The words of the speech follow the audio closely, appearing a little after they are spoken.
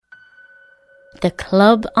The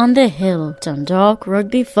Club on the Hill, Dundalk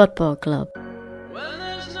Rugby Football Club.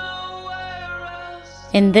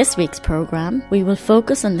 In this week's programme, we will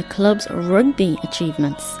focus on the club's rugby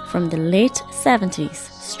achievements from the late 70s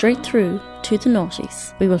straight through to the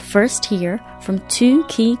noughties. We will first hear from two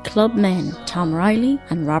key club men, Tom Riley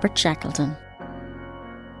and Robert Shackleton.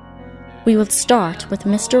 We will start with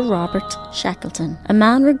Mr. Robert Shackleton, a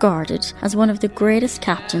man regarded as one of the greatest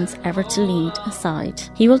captains ever to lead a side.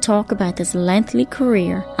 He will talk about his lengthy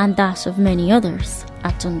career and that of many others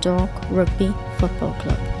at Dundalk Rugby Football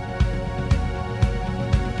Club.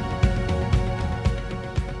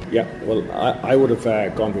 Yeah, well, I would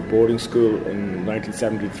have gone to boarding school in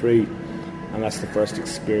 1973, and that's the first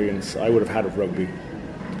experience I would have had of rugby.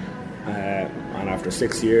 And after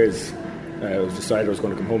 6 years, it was decided I was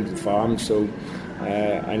going to come home to the farm, so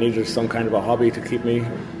I needed some kind of a hobby to keep me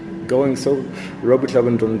going. So the rugby club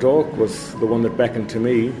in Dundalk was the one that beckoned to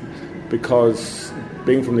me, because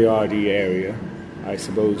being from the RD area, I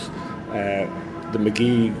suppose the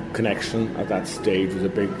McGee connection at that stage was a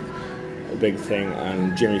big thing,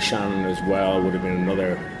 and Jimmy Shannon as well would have been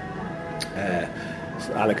another.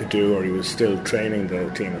 Alec Adu, he was still training the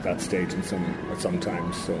team at that stage at some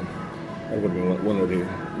times, so that would have been one of the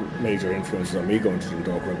major influences on me going to the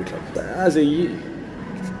Dundalk Rugby Club. As a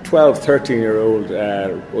 12, 13-year-old,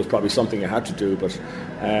 was probably something you had to do, but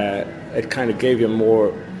it kind of gave you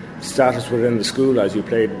more status within the school as you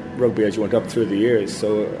played rugby as you went up through the years.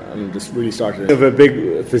 So just really started with a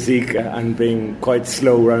big physique and being quite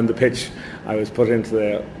slow around the pitch. I was put into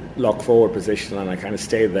the lock forward position and I kind of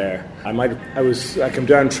stayed there. I came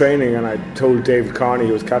down training and I told David Carney,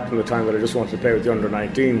 who was captain at the time, that I just wanted to play with the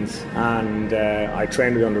under-19s, and I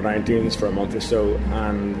trained with the under-19s for a month or so,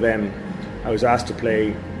 and then I was asked to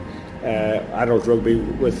play adult rugby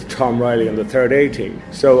with Tom Riley in the third A team.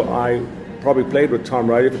 So I probably played with Tom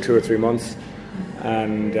Riley for 2 or 3 months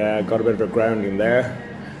and got a bit of a grounding there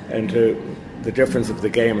into the difference of the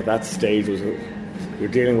game at that stage. We're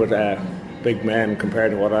dealing with big men compared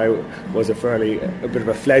to what I was a bit of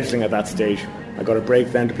a fledgling at that stage. I got a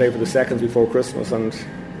break then to play for the seconds before Christmas, and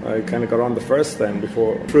I kind of got on the first then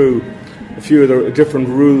through a few of the different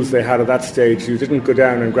rules they had at that stage. You didn't go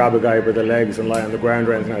down and grab a guy by the legs and lie on the ground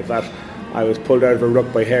or anything like that. I was pulled out of a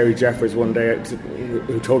ruck by Harry Jeffers one day,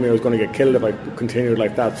 who told me I was going to get killed if I continued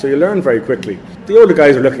like that. So you learn very quickly. The older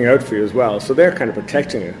guys are looking out for you as well, so they're kind of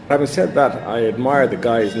protecting you. Having said that, I admire the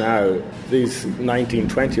guys now, these 19,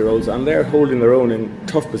 20-year-olds, and they're holding their own in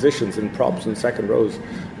tough positions, in props and second rows,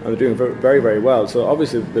 and they're doing very, very, very well. So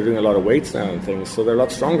obviously they're doing a lot of weights now and things, so they're a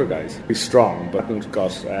lot stronger guys. He's strong, but haven't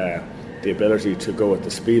got the ability to go at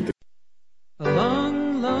the speed. A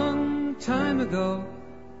long, long time ago,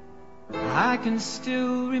 I can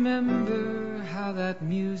still remember how that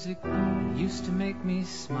music used to make me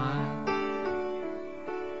smile.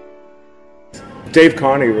 Dave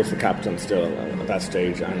Carney was the captain still at that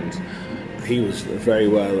stage, and he was a very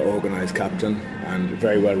well organised captain and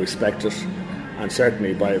very well respected, and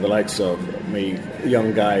certainly by the likes of me, a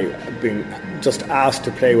young guy, being just asked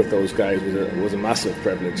to play with those guys was a massive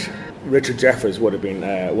privilege. Richard Jeffers would have been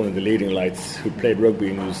one of the leading lights who played rugby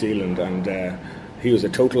in New Zealand, and he was a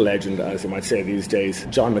total legend, as you might say these days.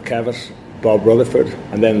 John McKevitt, Bob Rutherford,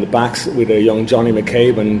 and then the backs with a young Johnny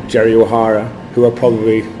McCabe and Jerry O'Hara, who are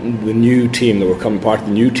probably the new team that were part of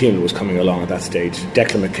the new team that was coming along at that stage.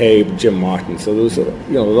 Declan McCabe, Jim Martin, so those are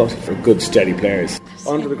a lot of good steady players.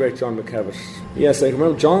 On to the great John McKevitt. Yes, I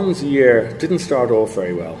remember John's year didn't start off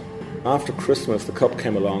very well. After Christmas, the Cup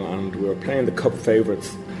came along and we were playing the Cup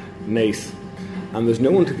favourites, Naas, and there's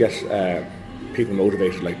no one to get people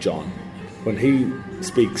motivated like John. When he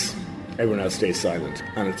speaks, everyone else stays silent,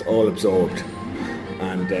 and it's all absorbed.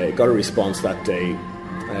 And got a response that day.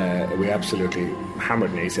 We absolutely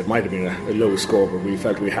hammered Naas. It might have been a low score, but we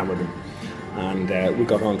felt we hammered them. And we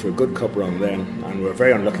got on to a good cup run then, and we were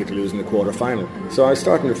very unlucky to lose in the quarter-final. So I was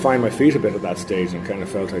starting to find my feet a bit at that stage, and kind of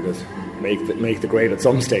felt I could make the grade at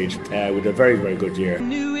some stage. We had a very, very good year. I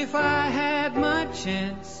knew if I had my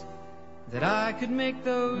chance that I could make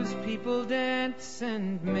those people dance,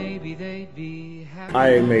 and maybe they'd be happy.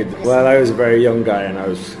 I was a very young guy, and I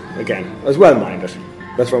was well-minded.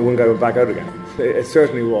 That's why one guy went back out again. It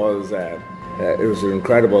certainly was. It was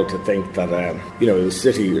incredible to think that the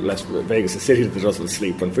city, Las Vegas, a city that doesn't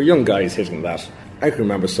sleep, and for young guys hitting that, I can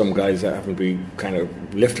remember some guys having to be kind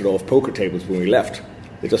of lifted off poker tables when we left.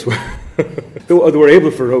 They just were. They were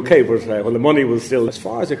able for it okay, but when the money was still... As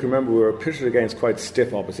far as I can remember, we were pitched against quite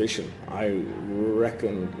stiff opposition. I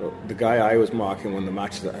reckon the guy I was marking won the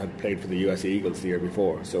match that had played for the US Eagles the year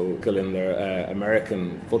before. So in their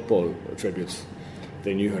American football tributes,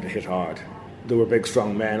 they knew how to hit hard. They were big,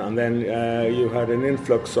 strong men. And then you had an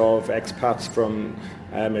influx of expats from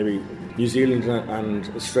maybe New Zealand and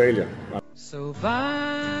Australia. So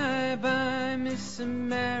bye-bye, Miss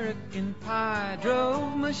American Pie.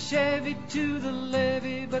 Drove my Chevy to the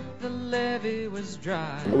levee, but the levee was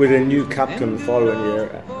dry. With a new captain the following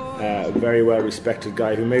year, a very well-respected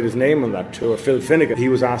guy who made his name on that tour, Phil Finnegan. He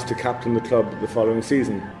was asked to captain the club the following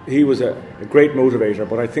season. He was a great motivator,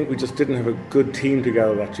 but I think we just didn't have a good team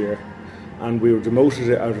together that year. And we were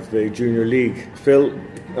demoted out of the junior league. Phil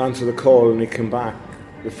answered the call and he came back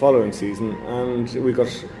the following season and we got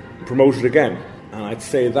promoted again. And I'd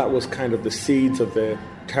say that was kind of the seeds of the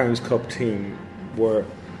Towns Cup team were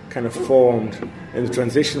kind of formed in the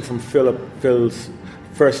transition from Phil's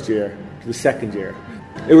first year to the second year.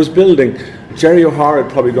 It was building. Jerry O'Hara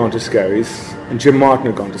had probably gone to Skerries and Jim Martin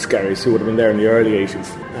had gone to Skerries, who would have been there in the early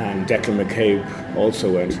 80s, and Declan McCabe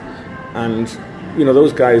also went. And you know,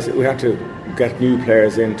 those guys, we had to get new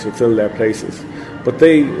players in to fill their places. But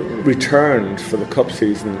they returned for the cup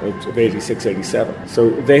season of 86-87. So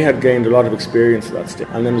they had gained a lot of experience at that stage.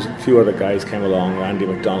 And then a few other guys came along, Randy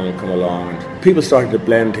McDonald come along, and people started to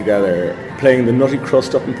blend together, playing the Nutty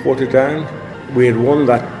Crust up in Portadown. We had won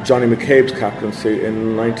that Johnny McCabe's captaincy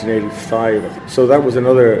in 1985. So that was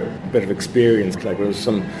another bit of experience. Like there was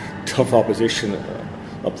some tough opposition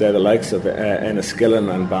up there. The likes of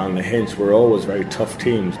Enniskillen and Ballynahinch were always very tough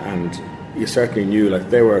teams, and you certainly knew like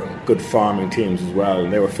they were good farming teams as well,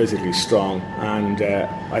 and they were physically strong. And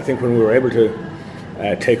I think when we were able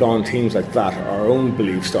to take on teams like that, our own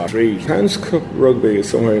belief started. Towns Cup rugby is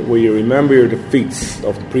somewhere where you remember your defeats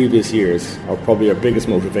of the previous years, are probably our biggest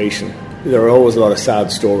motivation. There are always a lot of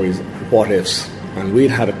sad stories, what ifs, and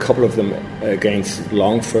we'd had a couple of them against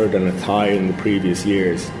Longford and Athy in the previous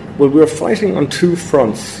years. Well, we were fighting on two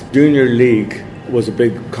fronts. Junior League was a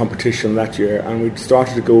big competition that year, and we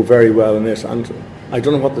started to go very well in it. And I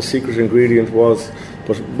don't know what the secret ingredient was,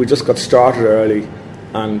 but we just got started early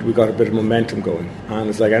and we got a bit of momentum going. And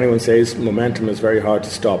it's like anyone says, momentum is very hard to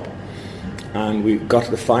stop. And we got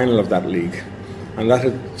to the final of that league, and that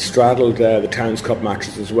had straddled the Towns Cup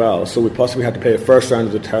matches as well. So we possibly had to play a first round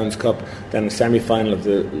of the Towns Cup, then a semi-final of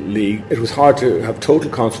the league. It was hard to have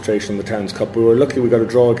total concentration on the Towns Cup. We were lucky we got a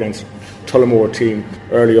draw against Tullamore team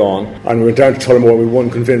early on, and we went down to Tullamore and we won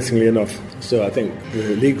convincingly enough. So I think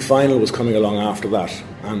the league final was coming along after that,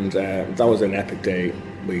 and that was an epic day.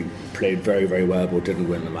 We played very, very well, but didn't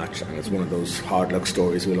win the match, and it's one of those hard luck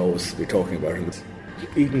stories we'll always be talking about.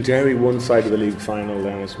 Eton Derry one side of the league final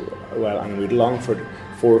then as well, and we'd Longford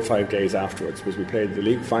 4 or 5 days afterwards, because we played the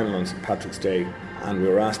league final on St Patrick's Day, and we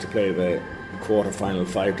were asked to play the quarter final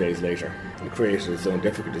 5 days later. It created its own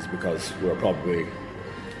difficulties because we were probably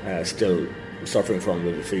still suffering from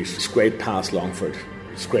the defeat. Scraped past Longford,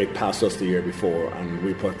 scraped past us the year before, and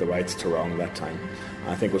we put the rights to wrong that time.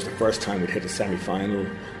 I think it was the first time we'd hit a semi-final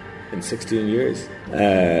in 16 years.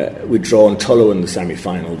 We'd drawn Tullow in the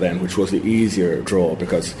semi-final then, which was the easier draw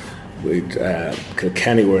because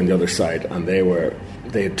Kilkenny were on the other side, and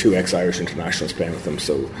they had 2 ex-Irish internationals playing with them,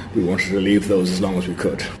 so we wanted to leave those as long as we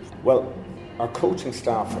could. Well, our coaching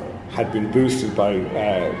staff had been boosted by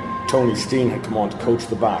Tony Steen had come on to coach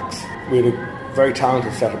the backs. We had a very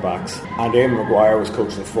talented set of backs, and Eamon Maguire was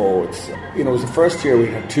coaching the forwards. You know, it was the first year we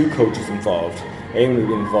had 2 coaches involved. Eamon had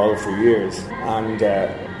been involved for years, and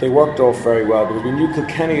they worked off very well because we knew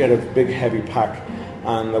Kilkenny had a big heavy pack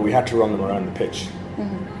and that we had to run them around the pitch.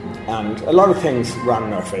 Mm-hmm. And a lot of things ran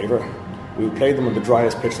in our favour. We played them on the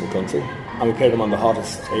driest pitch in the country, and we played them on the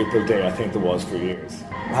hottest April day I think there was for years.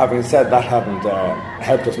 Having said that hadn't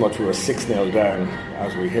helped us much. We were 6-0 down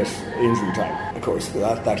as we hit injury time. Of course,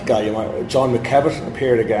 that guy, John McKevitt,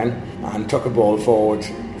 appeared again and took a ball forward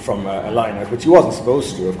from a line-out, which he wasn't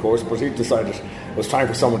supposed to do, of course, but he decided it was time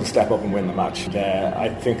for someone to step up and win the match. And, I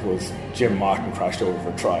think it was Jim Martin crashed over for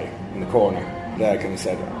a try in the corner. And I kind of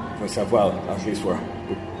said to myself, well, at least we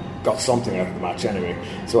got something out of the match anyway.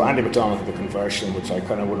 So Andy McDonald had the conversion, which I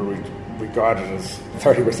kind of would have regarded as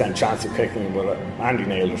 30% chance of kicking, but Andy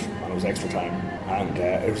nailed it, and it was extra time. And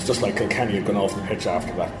it was just like Kilkenny had gone off the pitch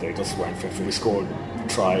after that. They just weren't fit for. We scored a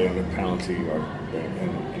try and a penalty or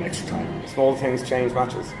in extra time. Small things change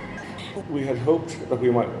matches. We had hoped that we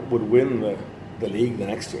would win the league the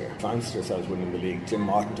next year. Fancied ourselves winning the league. Jim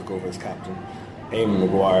Martin took over as captain. Eamon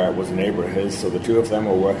Maguire was a neighbour of his, so the 2 of them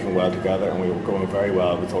were working well together, and we were going very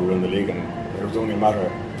well. We thought we were in the league, and it was only a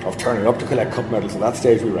matter of turning up to collect cup medals at that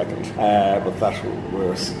stage, we reckoned. But that we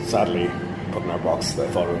were sadly put in our box the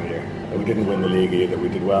following year. We didn't win the league either. We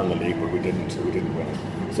did well in the league, but we didn't win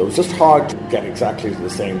it. So it was just hard to get exactly to the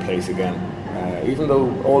same place again. Even though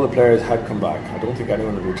all the players had come back, I don't think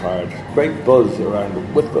anyone had retired. Great buzz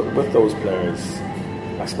around with those players.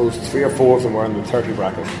 I suppose 3 or 4 of them were in the 30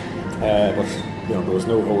 bracket, but there was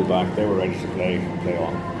no holdback. They were ready to play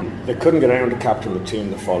on. They couldn't get anyone to captain the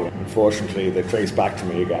team the following. Unfortunately, they traced back to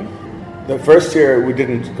me again. The first year we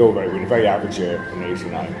didn't go we had a very average year in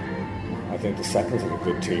 '89. I think the seconds were a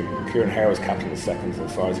good team. Kieran Hare was captain of the seconds,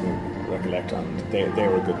 as far as I can recollect, and they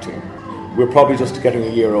were a good team. We were probably just getting a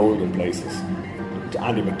year old in places.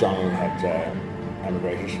 Andy McDonald had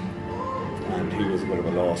emigrated, and he was a bit of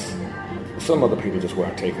a loss. Some other people just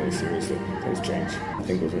weren't taking it seriously. Things changed. I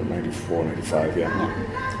think it was in '94, '95, yeah.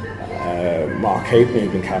 Mark Halfpenny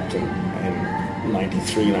had been captain in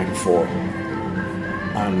 '93, '94,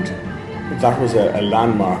 and that was a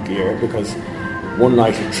landmark year because one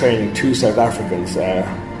night of training, 2 South Africans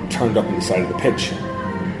turned up on the side of the pitch.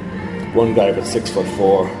 One guy about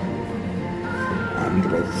 6'4" and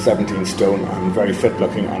about 17 stone and very fit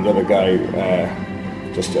looking, and the other guy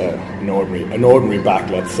just an ordinary back,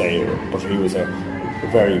 let's say, but he was a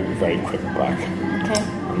very, very quick back. Okay.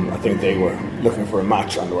 And I think they were looking for a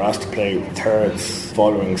match and they were asked to play thirds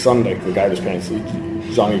following Sunday. The guy was playing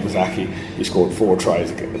Johnny Vazaki. He scored 4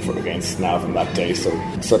 tries against Navan that day, so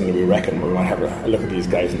suddenly we reckoned we might have a look at these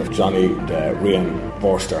guys. And Johnny and Rian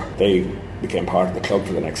Forster, they became part of the club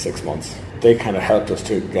for the next 6 months. They kind of helped us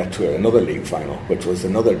to get to another league final, which was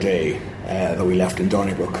another day that we left in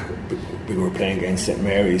Donnybrook. We were playing against St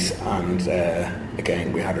Mary's, and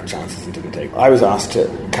again we had our chances and didn't take it. I was asked to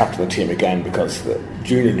captain the team again because the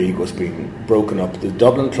junior league was being broken up. The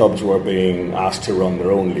Dublin clubs were being asked to run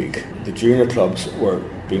their own league. The junior clubs were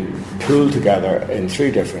being pulled together in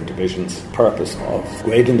 3 different divisions, purpose of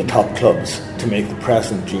grading the top clubs to make the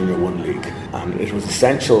present Junior 1 league. And it was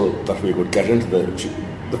essential that we would get into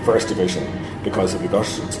the first division, because if we got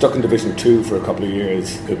stuck in Division 2 for a couple of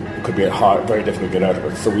years, it could be very difficult to get out of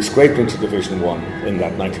it. So we scraped into Division 1 in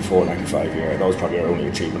that 94-95 year. That was probably our only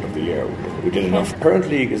achievement of the year. We did enough. Current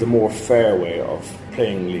league is a more fair way of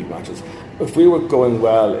playing league matches. If we were going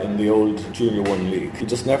well in the old Junior 1 league, you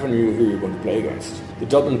just never knew who you were going to play against. The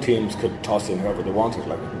Dublin teams could toss in whoever they wanted.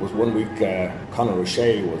 Like, it was one week Conor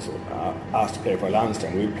O'Shea was asked to play for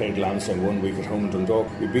Lansdowne. We played Lansdowne 1 week at home in Dundalk.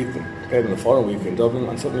 We beat them. Played them the following week in Dublin,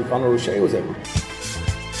 and suddenly Conor O'Shea was able.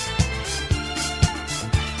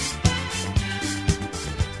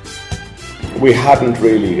 We hadn't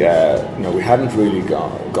really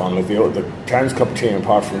gone like the Towns Cup team,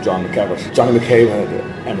 apart from John McKevitt. Johnny McCabe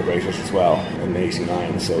had emigrated as well in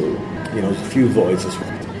 '89, so there's a few voids as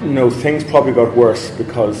well. Things probably got worse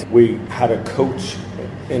because we had a coach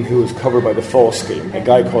who was covered by the FAW scheme, a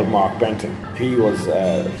guy called Mark Benton. He was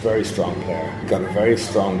a very strong player. He got a very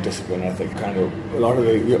strong discipline ethic. A lot of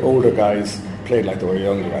the older guys played like they were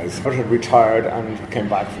younger guys. He had retired and came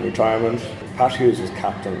back from retirement. Pat Hughes was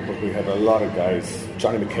captain, but we had a lot of guys.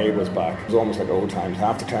 Johnny McCabe was back. It was almost like old times.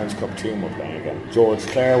 Half the Towns Cup team were playing again. George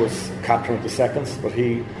Clare was captain of the seconds, but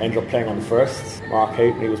he ended up playing on the firsts. Mark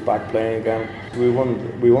Halfpenny was back playing again. We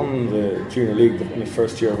won the Junior League in the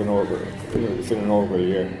first year of inaugural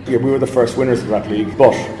year. Yeah, we were the first winners of that league,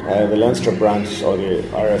 but the Leinster branch or the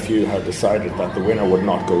RFU had decided that the winner would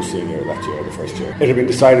not go senior that year, the first year. It had been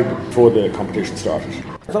decided before the competition started.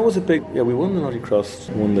 That was we won the Nutty Crust,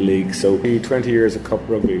 won the league, so 20 years of cup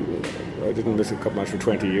rugby. I didn't miss a cup match for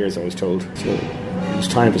 20 years, I was told. So it was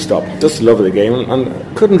time to stop. Just love of the game,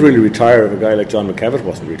 and couldn't really retire if a guy like John McKevitt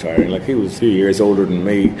wasn't retiring. Like, he was a few years older than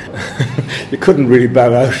me. You couldn't really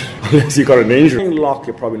bow out unless you got an injury. In lock,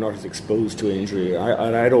 you're probably not as exposed to injury.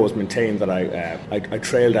 I'd always maintained that I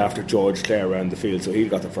trailed after George Clare around the field, so he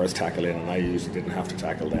got the first tackle in, and I usually didn't have to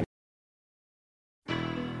tackle then.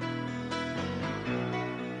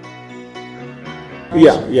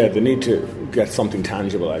 Yeah, the need to get something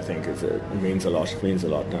tangible, I think, it means a lot. It means a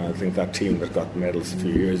lot. And I think that team that got medals a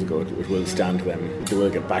few years ago, it will stand to them. They will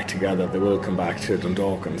get back together. They will come back to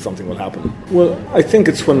Dundalk, and something will happen. Well, I think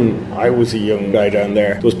it's when I was a young guy down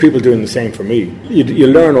there, there was people doing the same for me. You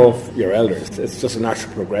learn off your elders. It's just a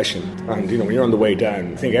natural progression. And when you're on the way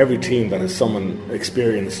down, I think every team that has someone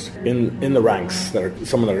experienced in the ranks,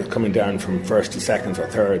 someone that are coming down from first to seconds or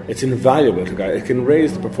third, it's invaluable to guys. It can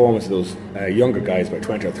raise the performance of those younger guys by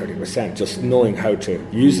 20 or 30%, just knowing how to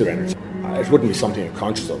use their energy. It wouldn't be something you're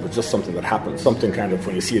conscious of, it's just something that happens. Something kind of,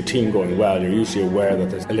 when you see a team going well, you're usually aware that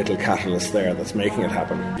there's a little catalyst there that's making it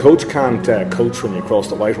happen. Coach can't coach when you cross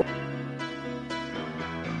the white wall.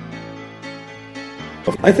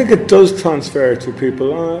 I think it does transfer to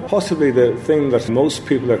people. Possibly the thing that most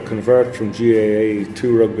people that convert from GAA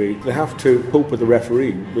to rugby, they have to cope with the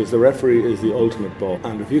referee, because the referee is the ultimate boss.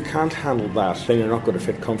 And if you can't handle that, then you're not going to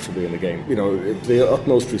fit comfortably in the game. You know, the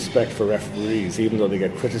utmost respect for referees, even though they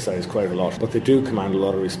get criticised quite a lot, but they do command a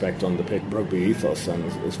lot of respect on the pitch. Rugby ethos, and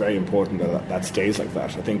it's very important that that stays like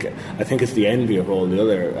that. I think it's the envy of all the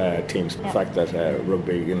other teams. The fact that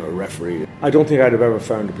rugby, you know, referee. I don't think I'd have ever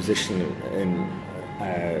found a position in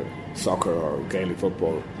soccer or Gaelic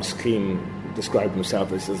football. Keane described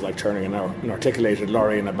himself as like turning an articulated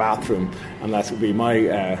lorry in a bathroom, and that would be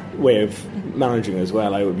my way of managing as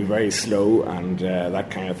well. I would be very slow and that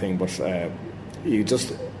kind of thing, but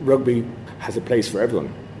rugby has a place for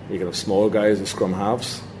everyone. You can have small guys as scrum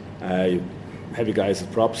halves, heavy guys as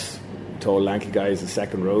props, tall lanky guys as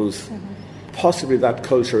second rows. Possibly that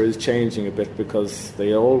culture is changing a bit because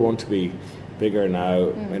they all want to be bigger now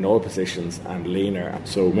in all positions and leaner.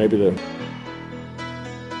 So maybe they've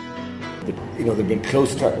been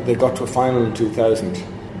close to. They got to a final in 2000.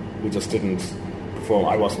 We just didn't perform.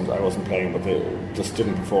 I wasn't playing, but they just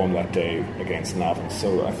didn't perform that day against Navan.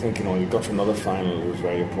 So I think you got to another final. It was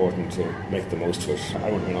very important to make the most of it.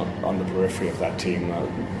 I would have been on the periphery of that team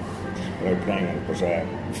without playing it, but the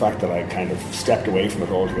fact that I kind of stepped away from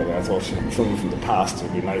it altogether, I thought someone from the past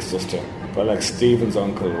would be nice just to. But like Stephen's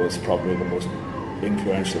uncle was probably the most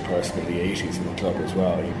influential person in the 80s in the club as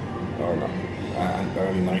well, and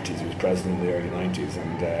early 90s. He was president in the early 90s,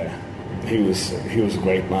 and he was a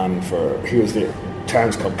great man. He was the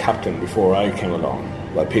Terns Club captain before I came along.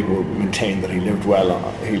 Well, people maintain that he lived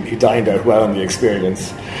well. He dined out well on the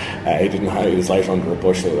experience. He didn't hide his light under a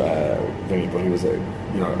bushel, Vinny, but he was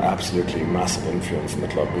absolutely massive influence in the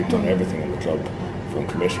club. We'd done everything in the club, from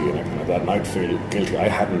committee and everything like that, and I'd feel guilty. I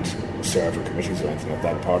hadn't served in committees or anything like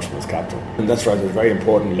that apart from as captain. And that's right, there's very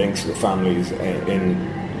important links to the families in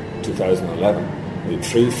 2011. We had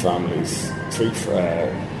three families,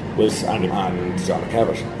 Wilson, Annie and John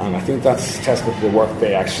McKevitt, and I think that's testament to the work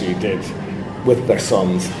they actually did with their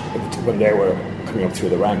sons when they were coming up through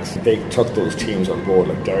the ranks. They took those teams on board,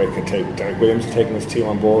 like Derek Williams had taken his team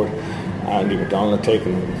on board, Andy McDonald had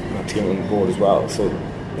taken that team on board as well. So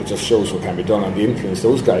it just shows what can be done and the influence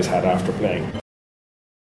those guys had after playing.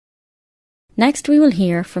 Next we will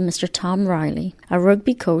hear from Mr. Tom Riley, a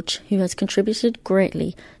rugby coach who has contributed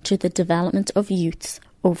greatly to the development of youths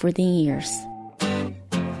over the years.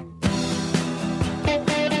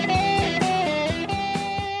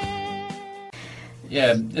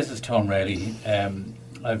 Yeah, this is Tom Riley.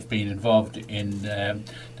 I've been involved in the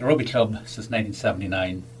rugby club since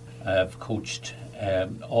 1979. I've coached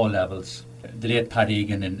all levels. The late Pat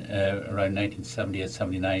Egan in around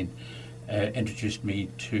 1978-79 introduced me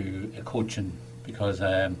to coaching because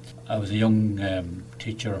I was a young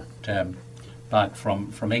teacher back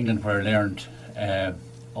from England, where I learned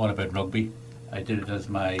all about rugby. I did it as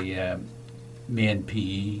my main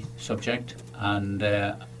PE subject, and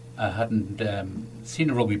I hadn't seen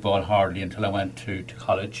a rugby ball hardly until I went to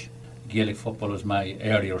college. Gaelic football was my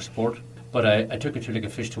earlier sport. But I took it to like a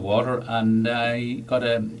fish to water, and I got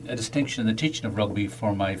a distinction in the teaching of rugby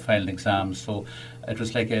for my final exams. So it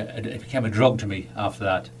was like it became a drug to me after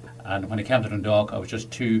that. And when I came to Dundalk, I was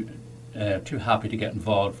just too happy to get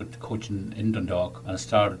involved with the coaching in Dundalk. And I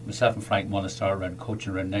started, myself and Frank Mullen started around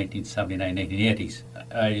coaching around 1979, 1980s.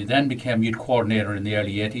 I then became youth coordinator in the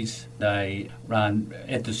early 80s. I ran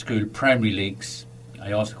at the school primary leagues.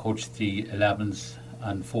 I also coached the 11s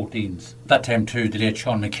and 14s. At that time too, the late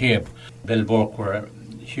Sean McCabe, Bill Burke were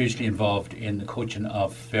hugely involved in the coaching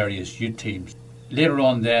of various youth teams. Later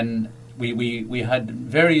on then, we had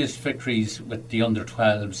various victories with the under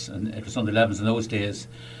 12s, and it was under 11s in those days.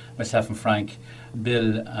 Myself and Frank,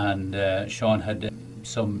 Bill and Sean had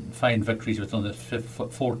some fine victories with under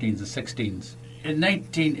 14s and 16s. In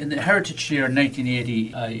the Heritage year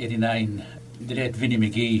 1980-89, the late Vinnie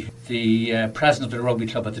McGee, the president of the rugby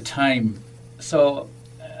club at the time, saw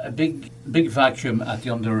a big vacuum at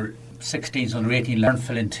the under 16s, under 18 learn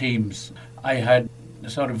fill-in teams. I had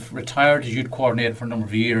sort of retired as youth coordinator for a number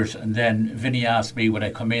of years, and then Vinnie asked me would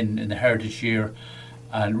I come in the Heritage year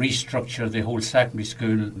and restructure the whole secondary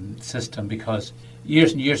school system, because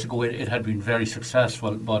years and years ago it had been very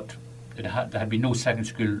successful, but there had been no secondary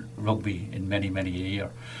school rugby in many a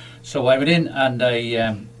year. So I went in and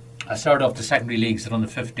I started off the secondary leagues at under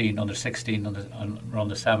 15, under 16,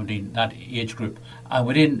 under 17, that age group. And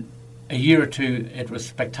within a year or two, it was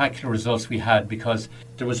spectacular results we had, because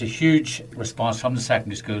there was a huge response from the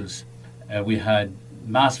secondary schools. We had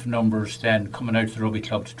massive numbers then coming out to the rugby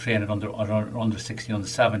club to train at under 16, under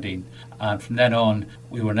 17, and from then on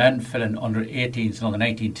we were then filling under 18s and under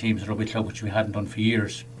 19 teams at the rugby club, which we hadn't done for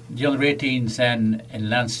years. The under 18s then in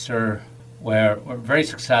Leinster were very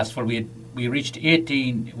successful. We reached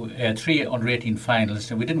 3 under 18 finals,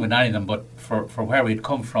 and we didn't win any of them, but for where we'd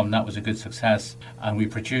come from, that was a good success. And we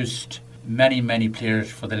produced many players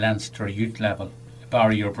for the Leinster youth level.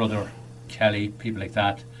 Barry, your brother, Kelly, people like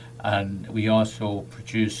that. And we also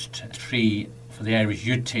produced 3 for the Irish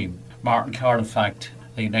youth team. Martin Carr, in fact,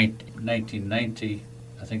 I think 1990,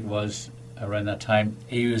 I think it was around that time,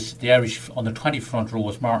 he was the Irish on the 20 front row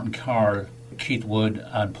was Martin Carr, Keith Wood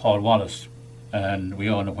and Paul Wallace. And we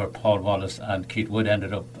all know where Paul Wallace and Keith Wood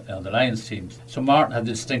ended up on the Lions teams. So Martin had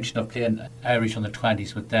the distinction of playing Irish on the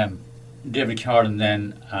 20s with them. David Carlin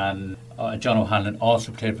then and John O'Hanlon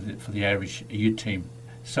also played for the Irish youth team.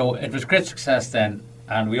 So it was great success then.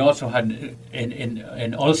 And we also had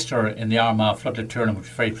in Ulster in the Armagh Floodlit tournament, which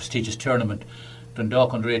was a very prestigious tournament.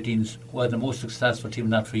 Dundalk under 18s were the most successful team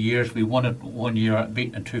in that for years. We won it 1 year,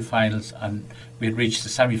 beaten in 2 finals, and we had reached the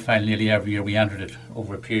semi-final nearly every year we entered it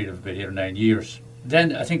over a period of about 8 or 9 years.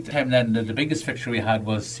 Then I think the biggest victory we had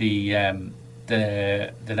was the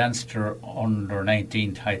Leinster under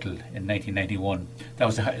 19 title in 1991. That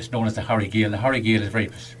was it's known as the Harry Gale. The Harry Gale is a very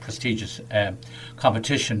prestigious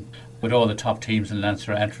competition with all the top teams in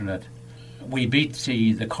Leinster entering it. We beat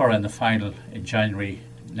the Curragh in the final in January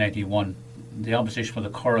 91. The opposition for the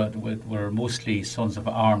Curragh were mostly sons of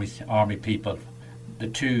army people. The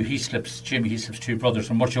 2 Heaslip's, Jimmy Heaslip's 2 brothers,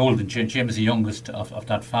 were much older than Jim. Jim is the youngest of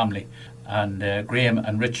that family. And Graham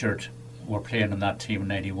and Richard were playing on that team in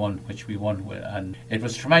 91, which we won with. And it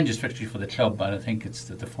was a tremendous victory for the club, and I think it's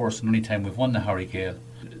the first and only time we've won the Harry Gale.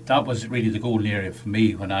 That was really the golden area for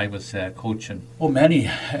me when I was coaching. Many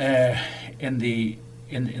in the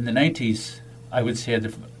 90s, I would say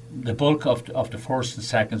the bulk of the first and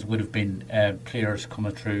seconds would have been players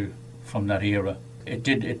coming through from that era.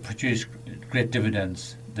 It produced great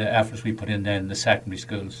dividends, the efforts we put in then in the secondary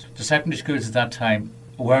schools. The secondary schools at that time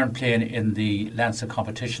weren't playing in the Leinster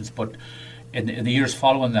competitions, but in the years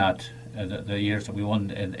following that, the years that we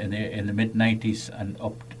won in the mid-90s and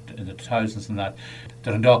up in the 2000s and that,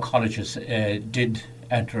 the Dundalk colleges did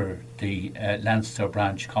enter the Leinster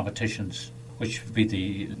branch competitions, which would be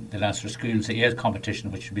the Leinster schools, the 8th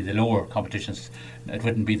competition, which would be the lower competitions. It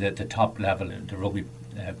wouldn't be the top level, the rugby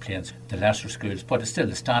players, the Leinster schools, but still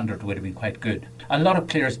the standard would have been quite good. And a lot of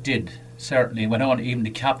players did, certainly, went on, even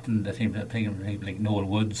the captain, I think like Noel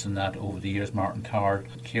Woods and that over the years, Martin Carr,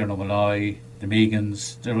 Kieran O'Malloy, the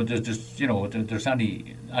Megans, there's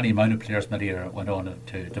any amount of players in that era went on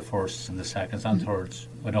to the firsts and the seconds and thirds,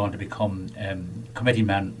 went on to become committee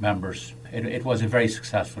members. It was a very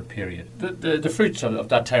successful period. The fruits of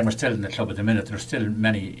that time are still in the club at the minute. There's still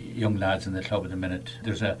many young lads in the club at the minute.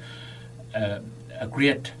 There's a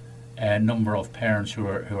great number of parents who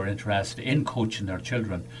are interested in coaching their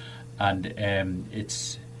children, and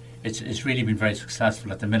it's really been very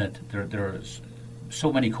successful at the minute. There's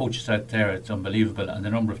so many coaches out there, it's unbelievable, and the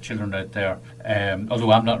number of children out there.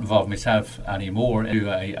 Although I'm not involved myself anymore,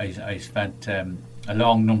 I spent a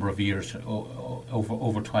long number of years,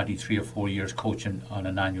 over 23 or 4 years, coaching on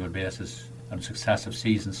an annual basis on successive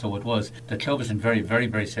seasons. So the club is in very, very,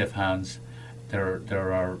 very safe hands.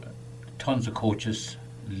 There are tons of coaches,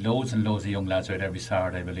 loads and loads of young lads out every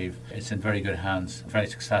Saturday, I believe. It's in very good hands, very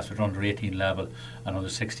successful at under 18 level and under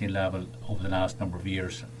 16 level over the last number of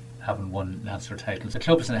years, having won Leinster titles. The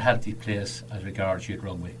club is in a healthy place as regards youth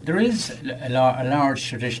rugby. There is a large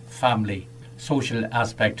traditional family social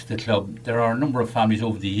aspect to the club. There are a number of families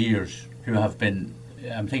over the years who have been,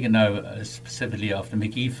 I'm thinking now specifically of the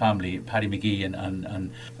McGee family, Paddy McGee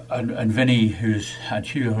and Vinny and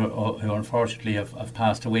Hugh, who unfortunately have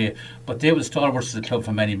passed away. But they were stalwarts of the club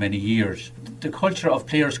for many, many years. The culture of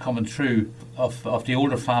players coming through of the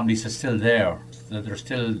older families is still there. There's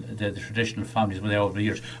still the traditional families were there over the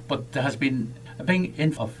years. But there has been a big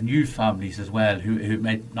influx of new families as well who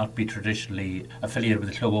might not be traditionally affiliated with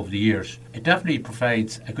the club over the years. It definitely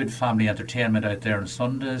provides a good family entertainment out there on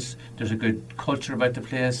Sundays. There's a good culture about the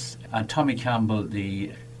place. And Tommy Campbell,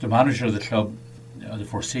 the manager of the club, the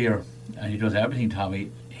foreseer, and he does everything,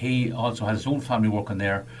 Tommy, he also has his own family working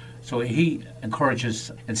there. So he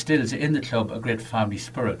instills in the club a great family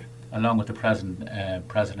spirit, along with the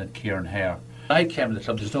president Kieran Hare. I came to the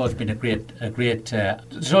club, there's always been a great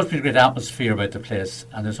atmosphere about the place,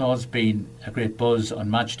 and there's always been a great buzz on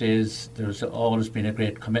match days. There's always been a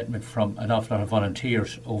great commitment from an awful lot of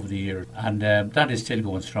volunteers over the years, and that is still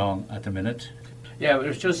going strong at the minute. Yeah, it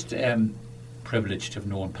was just privileged to have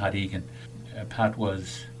known Pat Egan. Pat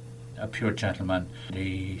was a pure gentleman.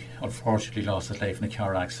 He unfortunately lost his life in a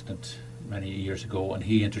car accident many years ago, and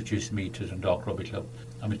he introduced me to Dundalk Rugby Club.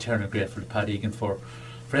 I'm eternally grateful to Pat Egan for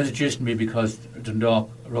introducing me, because Dundalk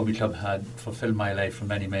Rugby Club had fulfilled my life for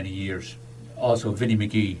many, many years. Also, Vinnie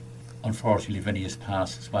McGee. Unfortunately, Vinnie has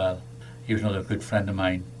passed as well. He was another good friend of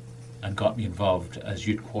mine and got me involved as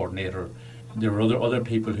youth coordinator. There were other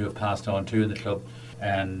people who have passed on too in the club,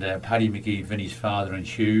 and Paddy McGee, Vinnie's father, and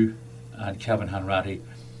Hugh and Kevin Hanratty.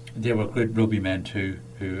 They were good rugby men too,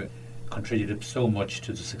 who contributed so much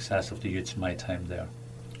to the success of the youths in my time there.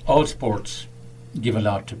 All sports give a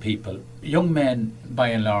lot to people. Young men, by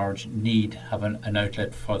and large, need have an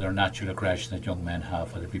outlet for their natural aggression that young men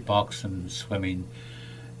have, whether it be boxing, swimming,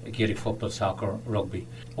 Gaelic football, soccer, rugby.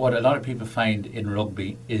 What a lot of people find in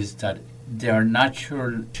rugby is that their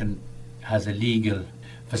natural has a legal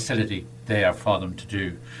facility there for them to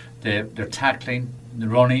do. They're tackling, the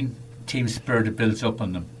running, team spirit builds up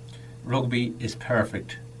on them. Rugby is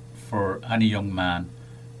perfect for any young man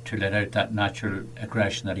to let out that natural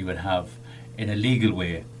aggression that he would have in a legal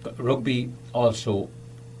way. But rugby also,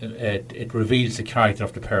 it reveals the character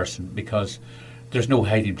of the person, because there's no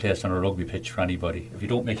hiding place on a rugby pitch for anybody. If you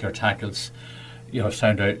don't make your tackles, you have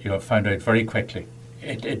found out very quickly.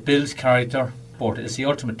 It builds character. Sport is the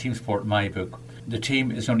ultimate team sport in my book. The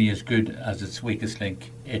team is only as good as its weakest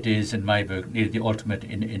link. It is, in my book, nearly the ultimate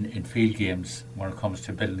in field games when it comes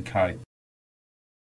to building character.